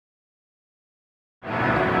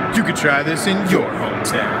You could try this in your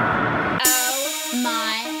hometown. Oh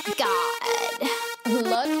my god.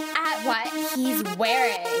 Look at what he's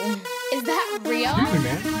wearing. Is that real? Excuse me,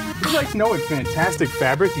 man. You guys know what fantastic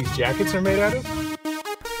fabric these jackets are made out of?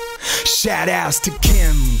 Shout outs to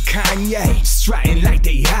Kim, Kanye, striding like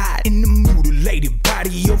they hot in the mutilated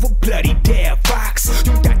body of a bloody dead fox.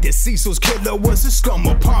 You thought that Cecil's killer was a scum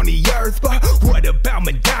upon the earth, but what about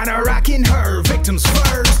Madonna rocking her victims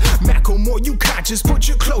first? Macklemore, you conscious, put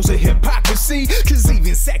your clothes of hypocrisy, cause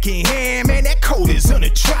even secondhand, man, that code is an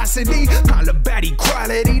atrocity. All about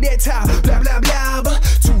equality, that's how blah blah blah, but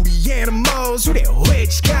to the animals, you that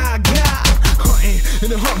witch Gaga. Hunting in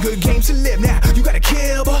the Hunger Games to live now, you gotta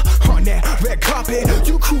kill, but on that red carpet,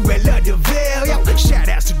 you crew at La DeVille, yo. Shout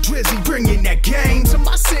outs to Drizzy, bringing that game to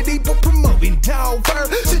my city, but promoting dog fur.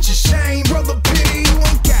 Such a shame, brother P. You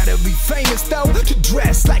ain't gotta be famous though to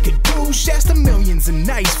dress like a douche. That's the millions of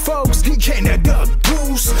nice folks in Canada,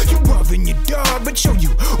 Goose. You loving your dog, but yo,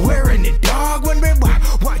 you wearing a dog. Wondering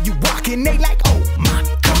why you walking, they like, oh my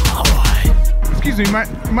god. Excuse me,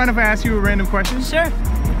 mind if I ask you a random question? Sure.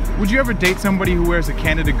 Would you ever date somebody who wears a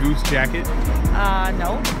Canada Goose jacket?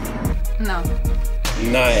 No. No.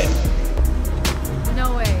 Nein.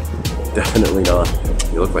 No way. Definitely not.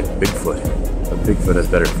 You look like Bigfoot. But Bigfoot has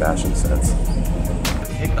better fashion sense.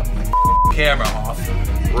 Take the camera off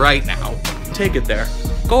right now. Take it there.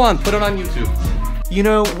 Go on, put it on YouTube. You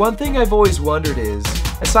know, one thing I've always wondered is,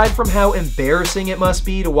 aside from how embarrassing it must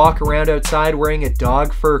be to walk around outside wearing a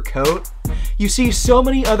dog fur coat, you see so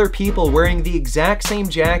many other people wearing the exact same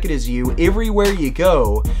jacket as you everywhere you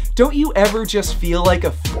go. Don't you ever just feel like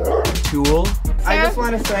a tool? I just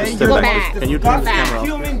want to say, you're the most disgusting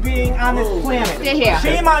human being on this planet. Stay here.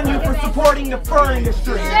 Shame on you for supporting the fur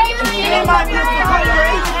industry. Shame on you for putting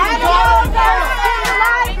your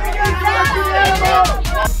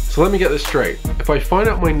So let me get this straight. If I find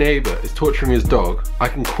out my neighbor is torturing his dog, I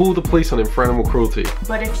can call the police on him for animal cruelty.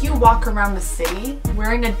 But if you walk around the city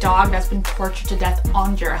wearing a dog that's been tortured to death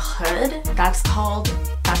on your hood, that's called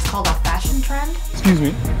a fashion trend? Excuse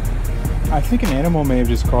me. I think an animal may have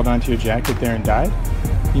just crawled onto your jacket there and died.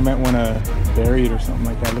 You might want to bury it or something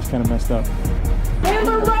like that. It looks kind of messed up.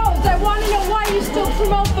 Amber Rose, I want to know why you still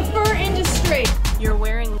promote the fur industry. You're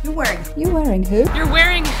wearing who? You're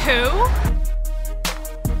wearing who?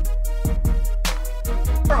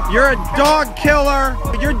 You're a dog killer.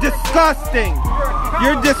 You're disgusting.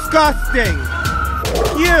 You're disgusting.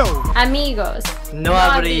 You. Amigos. No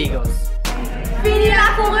abrigos.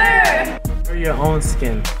 Wear your own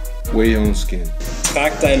skin. Wear your own skin.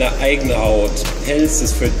 Trag deine eigene Haut. Pelz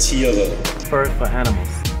ist für Tiere. Fur for animals.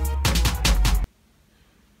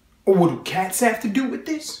 What do cats have to do with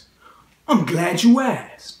this? I'm glad you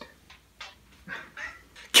asked.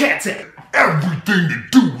 Cats have everything to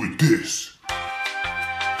do with this.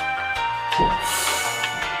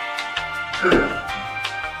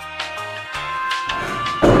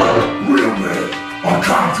 Real men are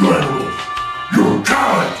kind to animals. You're a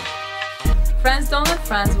coward. Friends don't let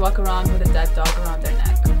friends walk around with a dead dog around their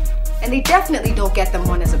neck. And they definitely don't get them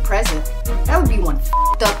one as a present. That would be one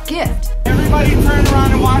f***ed up gift. Everybody turn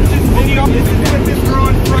around and watch this video. This is what this girl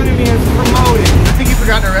in front of me is promoting. I think you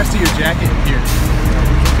forgot the rest of your jacket here.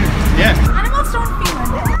 Yeah. Animals don't feel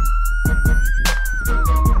it.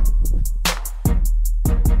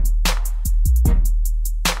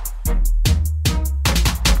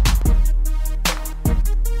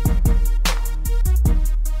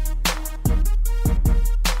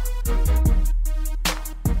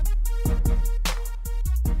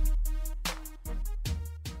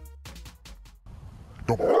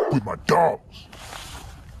 Don't with my dog.